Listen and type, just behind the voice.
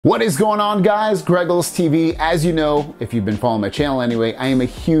What is going on, guys? Greggles TV. As you know, if you've been following my channel anyway, I am a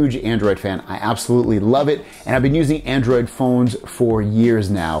huge Android fan. I absolutely love it, and I've been using Android phones for years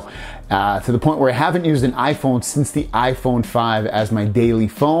now, to the point where I haven't used an iPhone since the iPhone 5 as my daily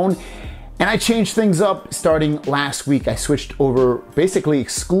phone. And I changed things up starting last week. I switched over, basically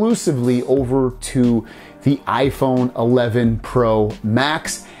exclusively over to the iPhone 11 Pro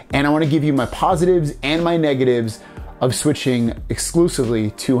Max, and I want to give you my positives and my negatives of switching exclusively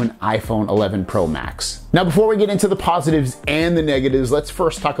to an iPhone 11 Pro Max. Now, before we get into the positives and the negatives, let's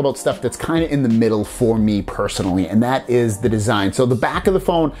first talk about stuff that's kind of in the middle for me personally, and that is the design. So the back of the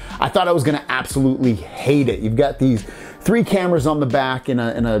phone, I thought I was gonna absolutely hate it. You've got these 3 cameras on the back in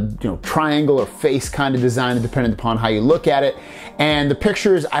a triangle or face kind of design, depending upon how you look at it. And the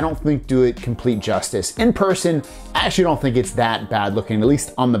pictures, I don't think do it complete justice. In person, I actually don't think it's that bad looking, at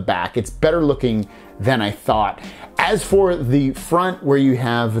least on the back. It's better looking than I thought. As for the front where you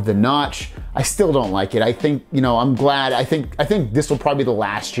have the notch, I still don't like it. I think, I'm glad. I think this will probably be the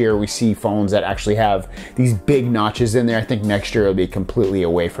last year we see phones that actually have these big notches in there. I think next year it'll be completely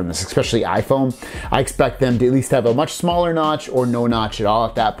away from this, especially iPhone. I expect them to at least have a much smaller notch or no notch at all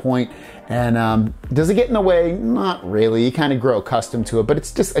at that point. And does it get in the way? Not really. You kind of grow accustomed to it, but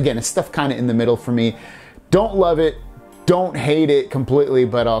it's just, again, it's stuff kind of in the middle for me. Don't love it. Don't hate it completely,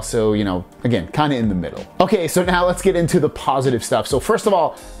 but also, again, kind of in the middle. Okay, so now let's get into the positive stuff. So first of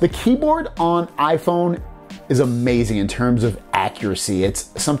all, the keyboard on iPhone is amazing in terms of accuracy.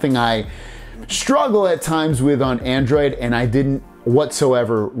 It's something I struggle at times with on Android, and I didn't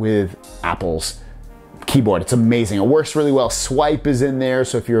whatsoever with Apple's keyboard. It's amazing. It works really well. Swipe is in there,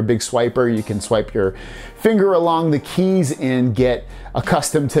 so if you're a big swiper, you can swipe your finger along the keys and get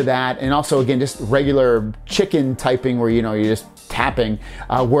accustomed to that. And also, again, just regular chicken typing where you're just tapping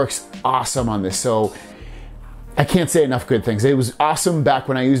works awesome on this. So I can't say enough good things. It was awesome back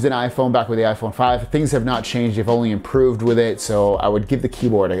when I used an iPhone, back with the iPhone 5. Things have not changed. They've only improved with it. So I would give the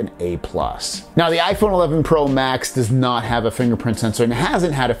keyboard an A+. Now, the iPhone 11 Pro Max does not have a fingerprint sensor, and it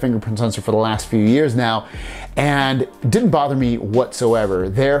hasn't had a fingerprint sensor for the last few years now, and it didn't bother me whatsoever.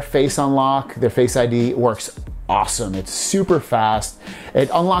 Their Face Unlock, their Face ID works awesome. It's super fast. It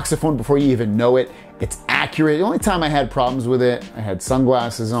unlocks the phone before you even know it. It's accurate. The only time I had problems with it, I had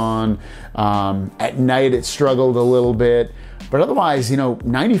sunglasses on. At night, it struggled a little bit. But otherwise,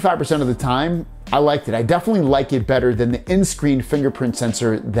 95% of the time, I liked it. I definitely like it better than the in-screen fingerprint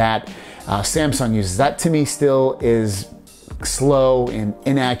sensor that Samsung uses. That, to me, still is slow and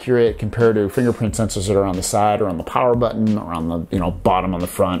inaccurate compared to fingerprint sensors that are on the side or on the power button or on the bottom on the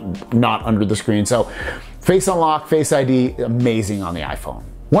front, not under the screen. So Face Unlock, Face ID, amazing on the iPhone.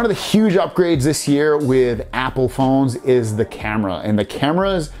 One of the huge upgrades this year with Apple phones is the camera, and the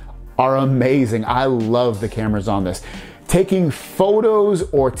cameras are amazing. I love the cameras on this. Taking photos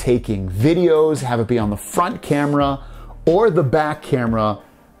or taking videos, have it be on the front camera or the back camera,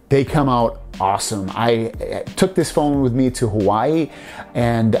 they come out awesome. I took this phone with me to Hawaii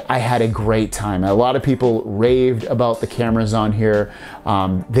and I had a great time. A lot of people raved about the cameras on here.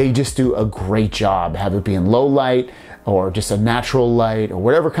 They just do a great job. Have it be in low light or just a natural light or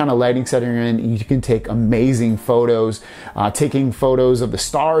whatever kind of lighting setting you're in, you can take amazing photos. Taking photos of the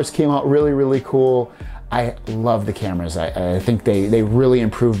stars came out really, really cool. I love the cameras. I think they really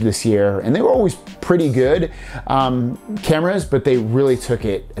improved this year, and they were always pretty good cameras, but they really took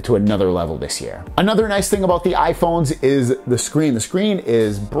it to another level this year. Another nice thing about the iPhones is the screen. The screen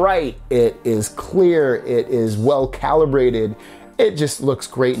is bright, it is clear, it is well calibrated. It just looks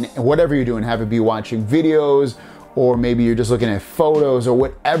great, and whatever you're doing, have it be watching videos, or maybe you're just looking at photos, or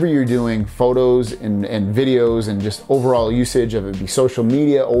whatever you're doing, photos and videos, and just overall usage of it, be social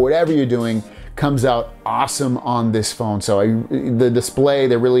media or whatever you're doing, comes out awesome on this phone. So the display,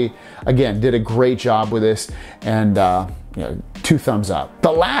 they really, again, did a great job with this, and 2 thumbs up.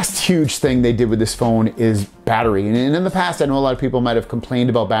 The last huge thing they did with this phone is battery. And in the past, I know a lot of people might have complained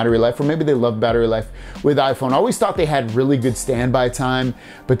about battery life, or maybe they love battery life with iPhone. I always thought they had really good standby time,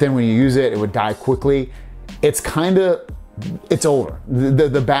 but then when you use it, it would die quickly. It's over.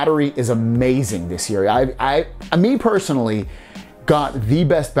 The battery is amazing this year. Me personally, got the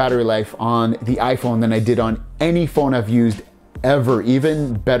best battery life on the iPhone than I did on any phone I've used ever,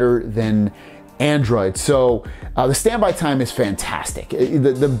 even better than Android. So the standby time is fantastic.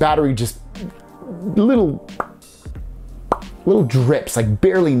 The battery just little drips, like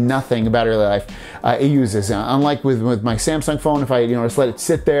barely nothing battery life it uses. Unlike with my Samsung phone, if I just let it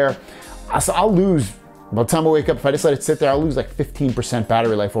sit there, I'll lose. By the time I wake up, if I just let it sit there, I'll lose like 15%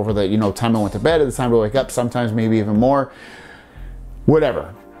 battery life over the time I went to bed, at the time I wake up, sometimes maybe even more.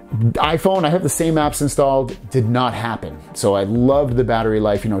 Whatever. iPhone, I have the same apps installed, did not happen. So I loved the battery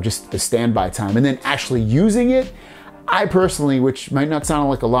life, just the standby time. And then actually using it, I personally, which might not sound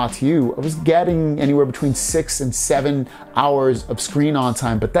like a lot to you, I was getting anywhere between 6 and 7 hours of screen on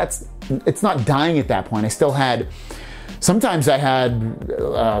time, but it's not dying at that point. Sometimes I had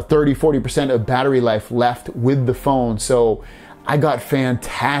 30-40% of battery life left with the phone. So I got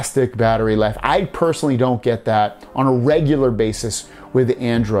fantastic battery life. I personally don't get that on a regular basis with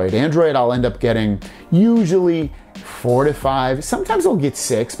Android. Android, I'll end up getting usually 4 to 5. Sometimes I'll get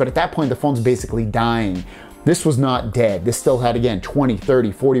 6, but at that point the phone's basically dying. This was not dead. This still had, again, 20,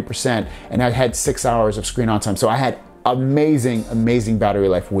 30, 40%, and I had 6 hours of screen on time. So I had amazing, amazing battery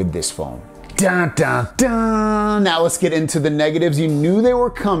life with this phone. Dun, dun, dun. Now let's get into the negatives. You knew they were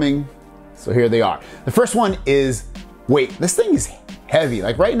coming, so here they are. The first one is weight. This thing is heavy.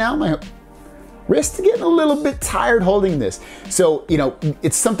 Like right now, my wrist is getting a little bit tired holding this. So,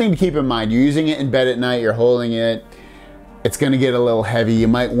 it's something to keep in mind. You're using it in bed at night, you're holding it. It's gonna get a little heavy. You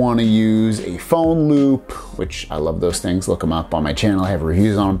might wanna use a phone loop, which I love those things. Look them up on my channel, I have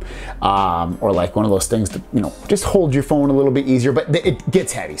reviews on them. Or like one of those things to, just hold your phone a little bit easier, but it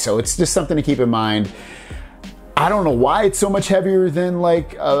gets heavy. So it's just something to keep in mind. I don't know why it's so much heavier than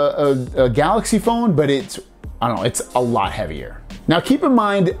like a Galaxy phone, but it's a lot heavier. Now keep in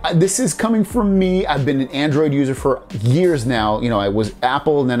mind, this is coming from me. I've been an Android user for years now. I was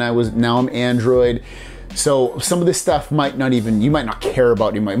Apple and then now I'm Android. So some of this stuff you might not care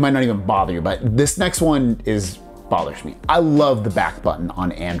about, it might not even bother you, but this next one bothers me. I love the back button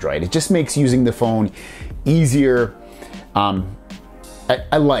on Android. It just makes using the phone easier.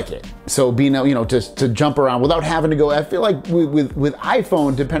 I like it. So being able, just to jump around without having to go, I feel like with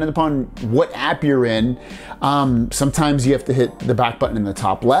iPhone, depending upon what app you're in, sometimes you have to hit the back button in the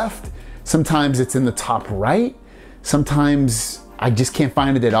top left. Sometimes it's in the top right. Sometimes I just can't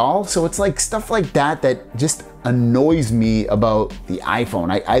find it at all. So it's like stuff like that just annoys me about the iPhone.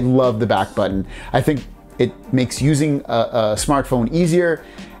 I love the back button. I think it makes using a smartphone easier,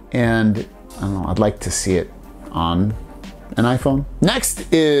 and I don't know, I'd like to see it on an iPhone.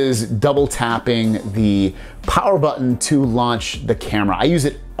 Next is double tapping the power button to launch the camera. I use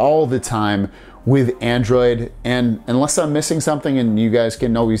it all the time with Android, and unless I'm missing something, and you guys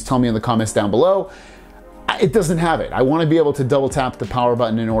can always tell me in the comments down below, it doesn't have it. I want to be able to double tap the power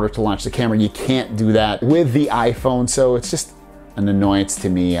button in order to launch the camera. You can't do that with the iPhone, so it's just an annoyance to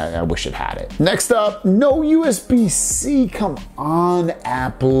me. I wish it had it. Next up, no USB-C. Come on,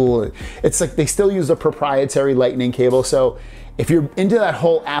 Apple. It's like they still use a proprietary lightning cable, so if you're into that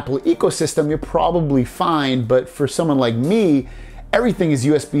whole Apple ecosystem, you're probably fine, but for someone like me, everything is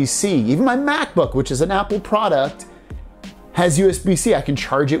USB-C. Even my MacBook, which is an Apple product, has USB-C. I can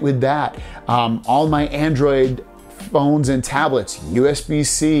charge it with that. All my Android phones and tablets,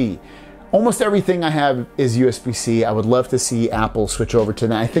 USB-C. Almost everything I have is USB-C. I would love to see Apple switch over to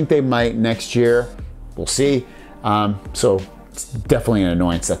that. I think they might next year. We'll see. So it's definitely an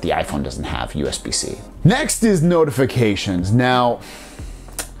annoyance that the iPhone doesn't have USB-C. Next is notifications. Now,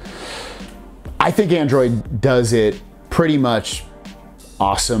 I think Android does it pretty much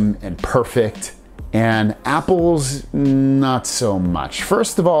awesome and perfect, and Apple's not so much.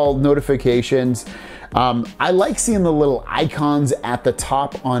 First of all, notifications. I like seeing the little icons at the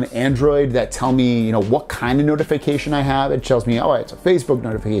top on Android that tell me, what kind of notification I have. It tells me, oh, it's a Facebook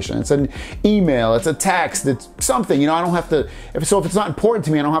notification, it's an email, it's a text, it's something. I don't have to, if it's not important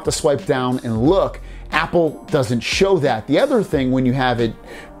to me, I don't have to swipe down and look. Apple doesn't show that. The other thing, when you have it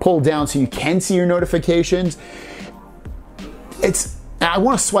pulled down so you can see your notifications, I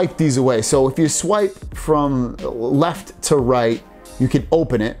want to swipe these away. So if you swipe from left to right, you can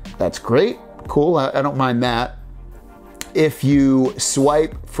open it. That's great. Cool. I don't mind that. If you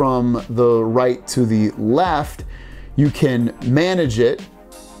swipe from the right to the left, you can manage it,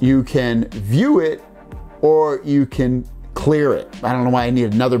 you can view it, or you can clear it. I don't know why I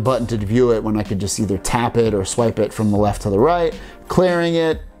need another button to view it when I could just either tap it or swipe it from the left to the right. Clearing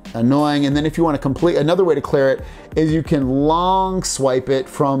it, annoying. And then if you want to complete, another way to clear it is you can long swipe it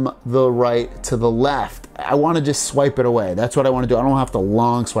from the right to the left. I want to just swipe it away. That's what I want to do. I don't have to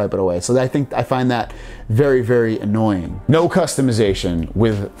long swipe it away. So I find that very, very annoying. No customization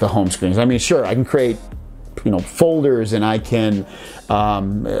with the home screens. I mean, sure, I can create folders and I can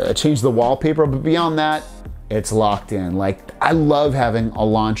change the wallpaper, but beyond that, it's locked in. Like, I love having a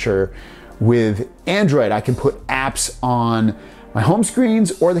launcher with Android. I can put apps on my home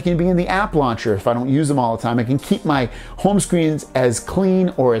screens, or they can be in the app launcher if I don't use them all the time. I can keep my home screens as clean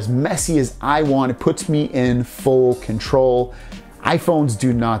or as messy as I want. It puts me in full control. iPhones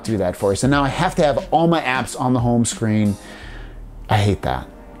do not do that for us. And now I have to have all my apps on the home screen. I hate that.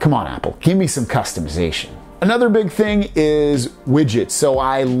 Come on, Apple, give me some customization. Another big thing is widgets. So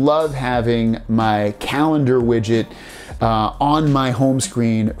I love having my calendar widget on my home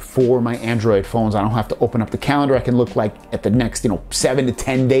screen for my Android phones. I don't have to open up the calendar. I can look like at the next 7 to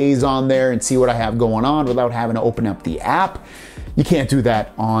 10 days on there and see what I have going on without having to open up the app. You can't do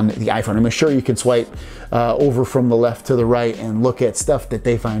that on the iPhone. I'm sure you can swipe over from the left to the right and look at stuff that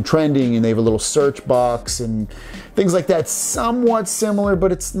they find trending, and they have a little search box and things like that. Somewhat similar,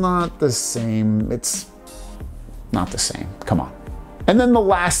 but it's not the same. It's not the same. Come on. And then the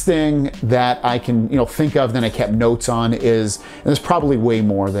last thing that I can think of, then I kept notes on, is, and there's probably way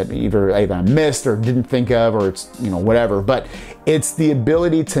more that either I missed or didn't think of, or it's whatever, but it's the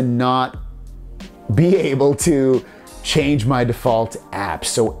ability to not be able to change my default apps.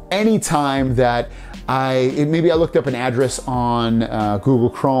 So anytime that maybe I looked up an address on Google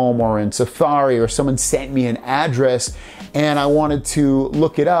Chrome or in Safari, or someone sent me an address and I wanted to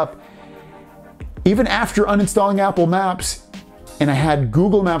look it up, even after uninstalling Apple Maps and I had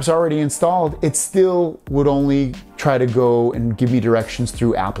Google Maps already installed, it still would only try to go and give me directions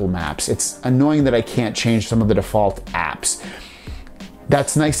through Apple Maps. It's annoying that I can't change some of the default apps.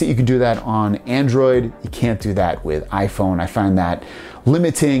 That's nice that you can do that on Android. You can't do that with iPhone. I find that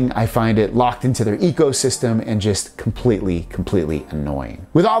limiting. I find it locked into their ecosystem and just completely annoying.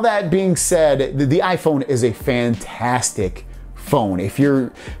 With all that being said, the iPhone is a fantastic phone. If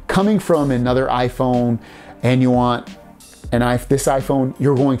you're coming from another iPhone and you want this iPhone,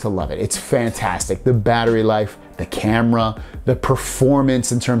 you're going to love it. It's fantastic. The battery life, the camera, the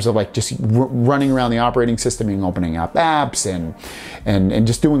performance in terms of just running around the operating system and opening up apps and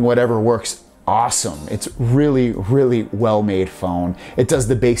just doing whatever works. Awesome. It's really well-made phone. It does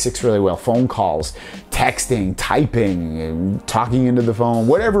the basics really well. Phone calls, texting, typing, talking into the phone,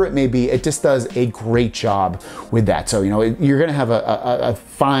 whatever it may be, it just does a great job with that. So, you're gonna have a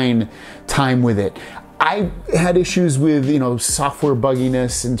fine time with it. I had issues with, software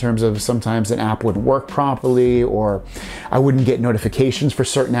bugginess in terms of sometimes an app wouldn't work properly, or I wouldn't get notifications for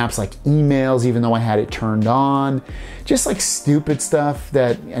certain apps like emails, even though I had it turned on. Just stupid stuff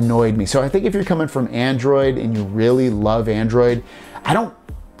that annoyed me. So I think if you're coming from Android and you really love Android, I don't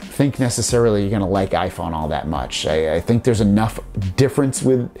think necessarily you're gonna like iPhone all that much. I think there's enough difference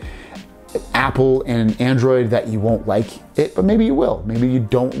with Apple and Android that you won't like it, but maybe you will. Maybe you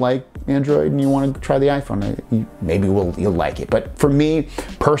don't like Android and you want to try the iPhone. Maybe you'll like it. But for me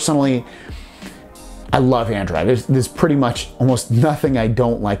personally, I love Android. There's pretty much almost nothing I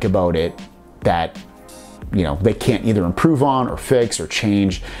don't like about it that they can't either improve on or fix or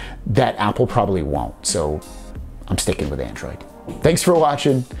change that Apple probably won't. So I'm sticking with Android. Thanks for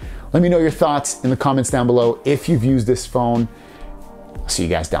watching. Let me know your thoughts in the comments down below if you've used this phone. I'll see you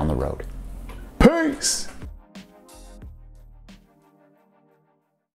guys down the road. Peace!